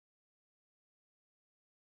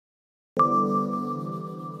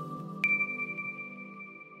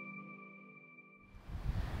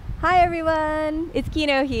Hi everyone, it's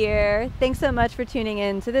Kino here. Thanks so much for tuning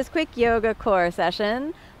in to this quick yoga core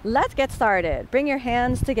session. Let's get started. Bring your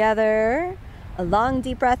hands together. A long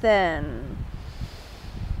deep breath in.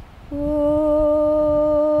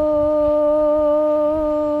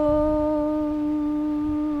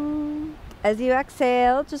 As you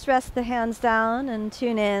exhale, just rest the hands down and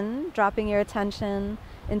tune in, dropping your attention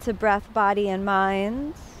into breath, body, and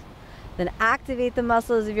mind. Then activate the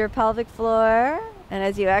muscles of your pelvic floor. And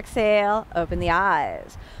as you exhale, open the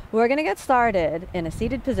eyes. We're going to get started in a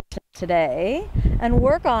seated position today and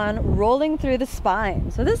work on rolling through the spine.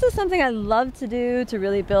 So this is something I love to do to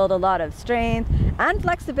really build a lot of strength and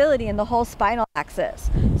flexibility in the whole spinal axis.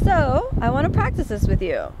 So I want to practice this with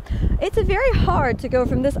you. It's very hard to go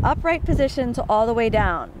from this upright position to all the way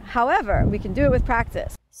down. However, we can do it with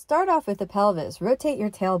practice. Start off with the pelvis. Rotate your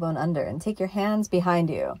tailbone under and take your hands behind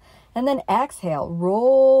you. And then exhale,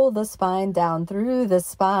 roll the spine down through the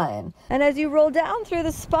spine. And as you roll down through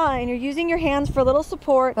the spine, you're using your hands for a little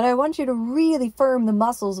support, but I want you to really firm the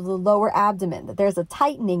muscles of the lower abdomen, that there's a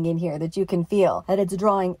tightening in here that you can feel, that it's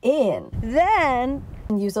drawing in. Then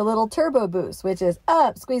use a little turbo boost, which is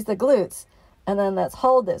up, squeeze the glutes. And then let's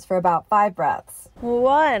hold this for about 5 breaths.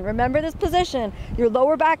 1, remember this position. Your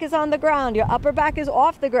lower back is on the ground, your upper back is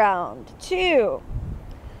off the ground. 2,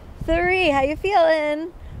 3, how you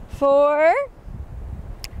feeling? 4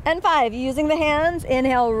 and 5. Using the hands,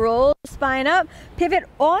 inhale, roll the spine up, pivot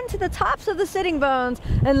onto the tops of the sitting bones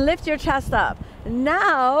and lift your chest up.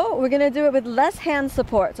 Now we're going to do it with less hand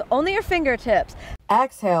support, so only your fingertips.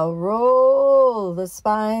 Exhale, roll the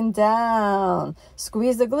spine down.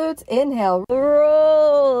 Squeeze the glutes, inhale,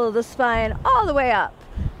 roll the spine all the way up.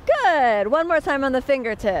 Good. One more time on the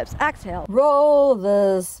fingertips. Exhale, roll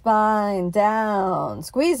the spine down.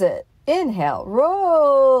 Squeeze it. Inhale,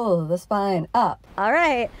 roll the spine up. All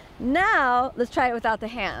right, now let's try it without the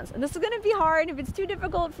hands. And this is going to be hard. If it's too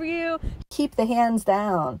difficult for you, keep the hands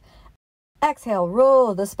down. Exhale,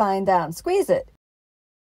 roll the spine down. Squeeze it.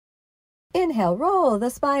 Inhale, roll the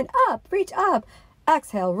spine up. Reach up.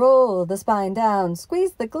 Exhale, roll the spine down.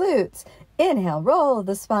 Squeeze the glutes. Inhale, roll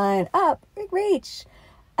the spine up. Reach.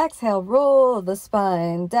 Exhale, roll the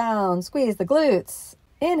spine down. Squeeze the glutes.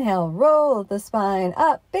 Inhale, roll the spine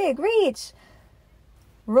up, big reach.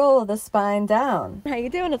 Roll the spine down. How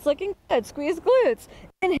you doing? It's looking good. Squeeze glutes.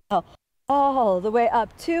 Inhale, all the way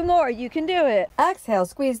up. 2 more. You can do it. Exhale,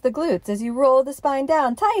 squeeze the glutes as you roll the spine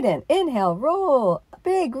down. Tighten. Inhale, roll,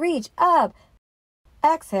 big reach up.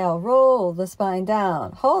 Exhale, roll the spine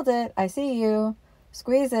down. Hold it. I see you.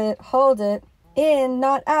 Squeeze it. Hold it. In,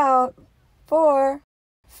 not out. 4,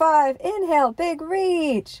 5. Inhale, big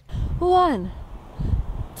reach. 1,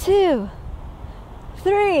 2,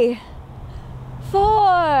 3,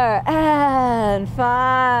 4, and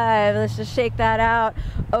 5. Let's just shake that out.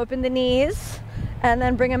 Open the knees and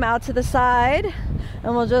then bring them out to the side.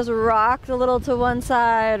 And we'll just rock a little to one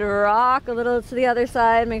side, rock a little to the other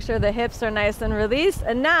side. Make sure the hips are nice and released.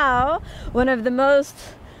 And now, one of the most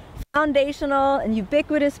foundational and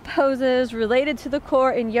ubiquitous poses related to the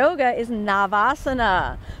core in yoga is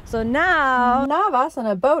Navasana. So now,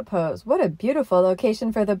 Navasana boat pose. What a beautiful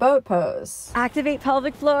location for the boat pose. Activate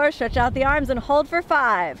pelvic floor, stretch out the arms and hold for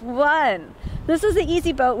 5. 1. This is the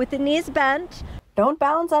easy boat with the knees bent. Don't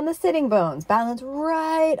balance on the sitting bones. Balance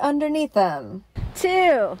right underneath them.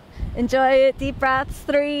 2. Enjoy it. Deep breaths.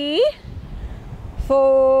 3,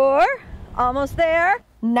 4. Almost there.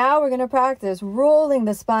 Now we're going to practice rolling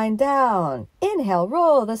the spine down. Inhale,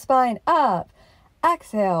 roll the spine up.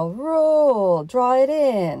 Exhale, roll, draw it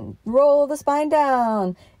in. Roll the spine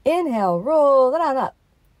down. Inhale, roll it on up.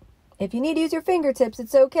 If you need to use your fingertips,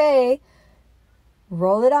 it's okay.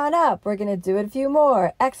 Roll it on up. We're going to do it a few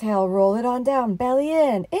more. Exhale, roll it on down. Belly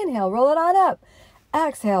in. Inhale, roll it on up.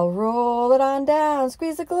 Exhale, roll it on down.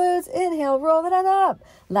 Squeeze the glutes. Inhale, roll it on up.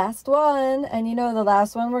 Last one. And you know the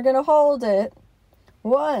last one, we're going to hold it.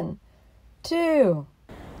 1, 2,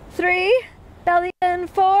 3, belly in.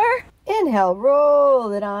 4. Inhale,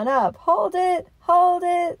 roll it on up. Hold it, hold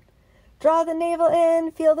it. Draw the navel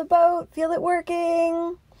in, feel the boat, feel it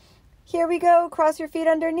working. Here we go, cross your feet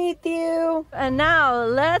underneath you. And now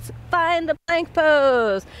let's find the plank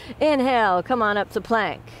pose. Inhale, come on up to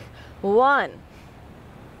plank. 1,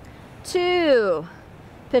 2,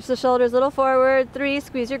 pitch the shoulders a little forward. 3,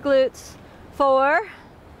 squeeze your glutes. 4,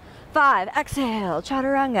 5, exhale,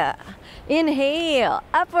 chaturanga. Inhale,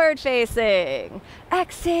 upward facing.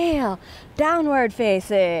 Exhale, downward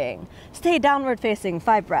facing. Stay downward facing,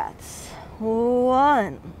 5 breaths.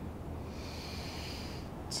 1,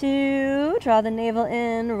 2, draw the navel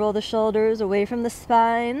in, roll the shoulders away from the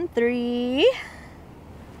spine. 3,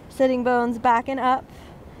 sitting bones back and up.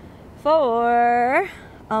 4,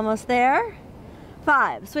 almost there.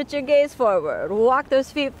 5, switch your gaze forward. Walk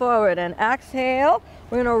those feet forward and exhale.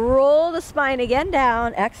 We're gonna roll the spine again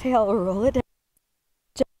down. Exhale, roll it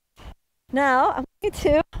down. Now, I want you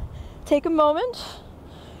to take a moment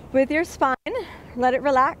with your spine, let it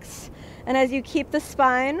relax. And as you keep the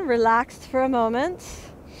spine relaxed for a moment,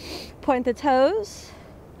 point the toes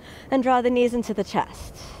and draw the knees into the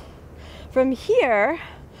chest. From here,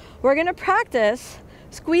 we're gonna practice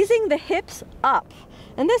squeezing the hips up.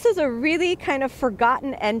 And this is a really kind of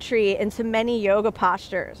forgotten entry into many yoga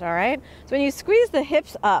postures, all right? So when you squeeze the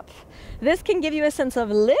hips up, this can give you a sense of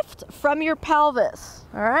lift from your pelvis,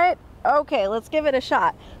 all right? Okay, let's give it a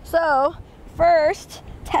shot. So first,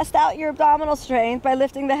 test out your abdominal strength by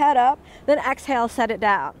lifting the head up, then exhale, set it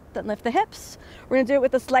down. Then lift the hips. We're gonna do it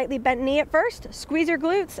with a slightly bent knee at first. Squeeze your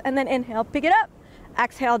glutes, and then inhale, pick it up.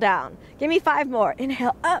 Exhale, down. Give me 5 more.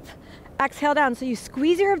 Inhale, up. Exhale, down. So you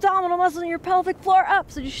squeeze your abdominal muscle and your pelvic floor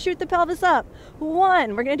up. So just shoot the pelvis up.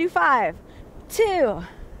 1, we're gonna do 5, 2,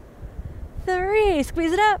 3,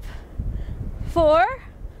 squeeze it up. 4,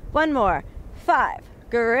 1 more, 5,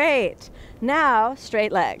 great. Now,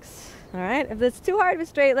 straight legs, all right? If it's too hard with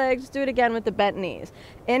straight legs, just do it again with the bent knees.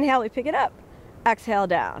 Inhale, we pick it up. Exhale,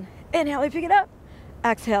 down. Inhale, we pick it up.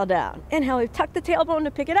 Exhale, down. Inhale, we tuck the tailbone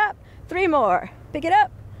to pick it up. 3 more, pick it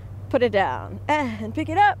up, put it down, and pick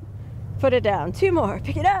it up. Put it down. 2 more.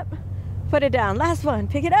 Pick it up. Put it down. Last one.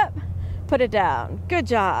 Pick it up. Put it down. Good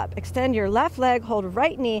job. Extend your left leg. Hold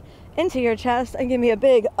right knee into your chest and give me a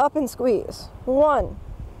big up and squeeze. 1,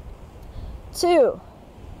 2,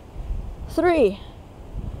 3,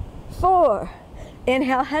 4.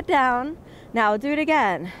 Inhale, head down. Now do it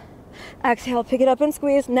again. Exhale, pick it up and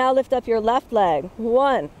squeeze. Now lift up your left leg.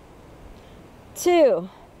 1, 2,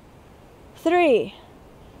 3,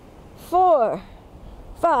 4,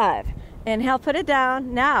 5. Inhale, put it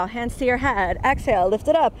down. Now, hands to your head. Exhale, lift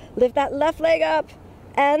it up. Lift that left leg up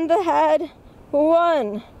and the head.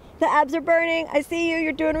 1. The abs are burning. I see you.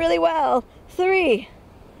 You're doing really well. 3,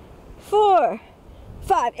 4,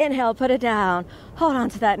 5. Inhale, put it down. Hold on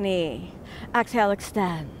to that knee. Exhale,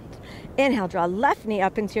 extend. Inhale, draw left knee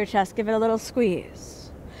up into your chest. Give it a little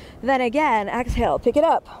squeeze. Then again, exhale, pick it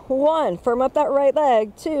up. 1, firm up that right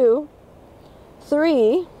leg. 2,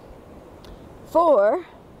 3, 4,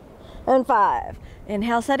 and 5.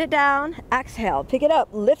 Inhale, set it down. Exhale, pick it up.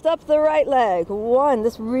 Lift up the right leg. 1,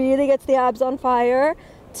 this really gets the abs on fire.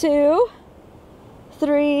 2,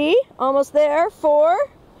 3, almost there. 4,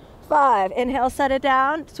 5. Inhale, set it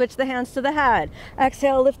down. Switch the hands to the head.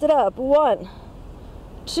 Exhale, lift it up. 1,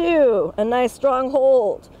 2, a nice strong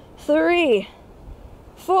hold. 3,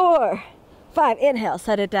 4, 5. Inhale,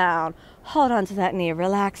 set it down. Hold on to that knee,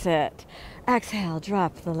 relax it. Exhale,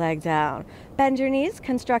 drop the leg down. Bend your knees,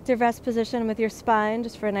 constructive rest position with your spine,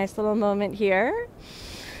 just for a nice little moment here.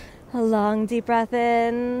 A long deep breath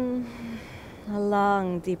in, a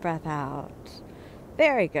long deep breath out.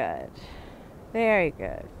 Very good, very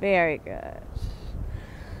good, very good.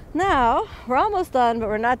 Now, we're almost done, but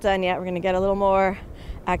we're not done yet. We're gonna get a little more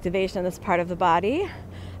activation in this part of the body.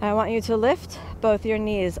 I want you to lift both your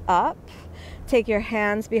knees up. Take your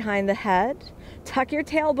hands behind the head. Tuck your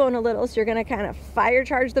tailbone a little, so you're gonna kind of fire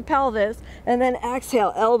charge the pelvis, and then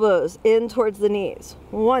exhale, elbows in towards the knees.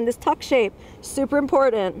 1, this tuck shape, super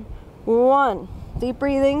important. 1, deep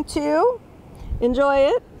breathing. 2, enjoy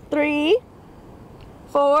it. 3,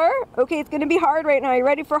 4, okay, it's gonna be hard right now. You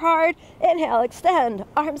ready for hard? Inhale, extend,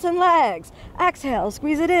 arms and legs. Exhale,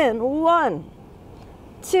 squeeze it in. 1,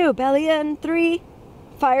 2, belly in. 3,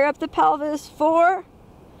 fire up the pelvis. 4,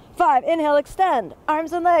 5, inhale, extend,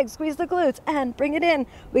 arms and legs, squeeze the glutes, and bring it in.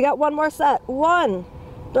 We got 1 more set. 1,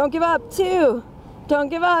 don't give up. 2, don't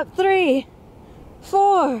give up. 3,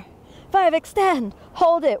 4, 5, extend,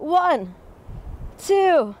 hold it. 1,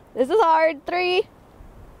 2, this is hard. 3,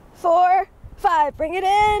 4, 5, bring it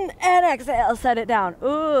in, and exhale, set it down.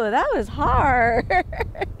 Ooh, that was hard.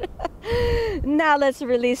 Now let's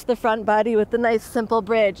release the front body with the nice simple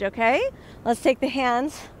bridge, okay? Let's take the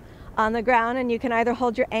hands on the ground, and you can either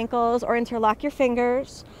hold your ankles or interlock your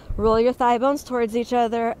fingers. Roll your thigh bones towards each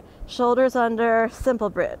other, shoulders under, simple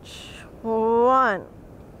bridge. 1,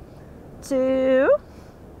 2,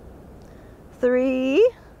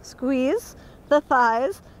 3, squeeze the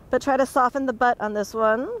thighs, but try to soften the butt on this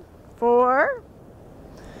one. 4,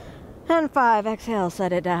 and 5, exhale,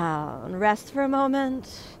 set it down. Rest for a moment.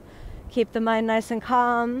 Keep the mind nice and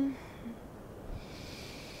calm.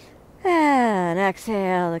 And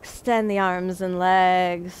exhale, extend the arms and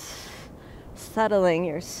legs, settling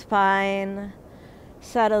your spine,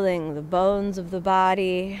 settling the bones of the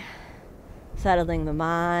body, settling the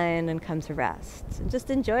mind, and come to rest. And just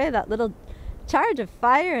enjoy that little charge of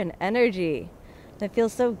fire and energy that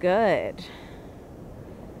feels so good.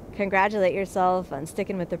 Congratulate yourself on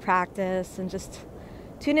sticking with the practice, and just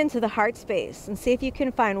tune into the heart space and see if you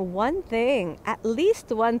can find one thing, at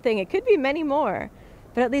least one thing. It could be many more,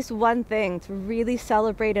 but at least one thing to really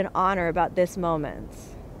celebrate and honor about this moment.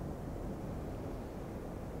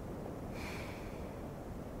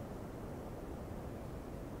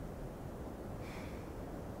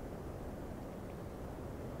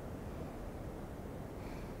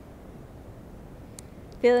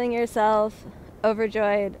 Feeling yourself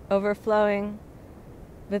overjoyed, overflowing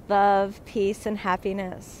with love, peace, and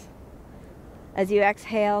happiness. As you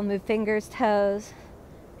exhale, move fingers, toes,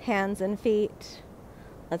 hands, and feet.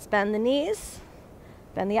 Let's bend the knees,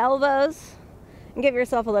 bend the elbows, and give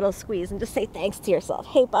yourself a little squeeze and just say thanks to yourself.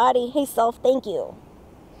 Hey body, hey self, thank you.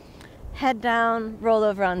 Head down, roll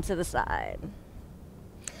over onto the side.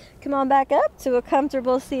 Come on back up to a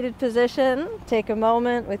comfortable seated position. Take a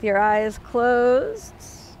moment with your eyes closed.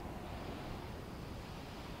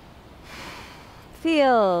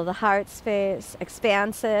 Feel the heart space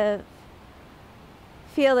expansive.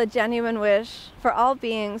 Feel a genuine wish for all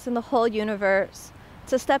beings in the whole universe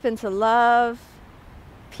to step into love,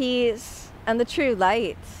 peace, and the true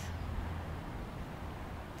light.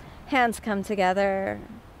 Hands come together.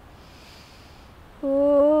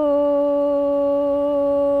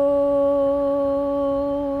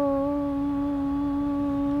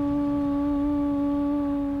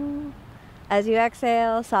 As you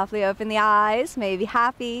exhale, softly open the eyes. May be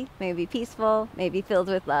happy, may be peaceful, may be filled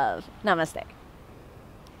with love. Namaste.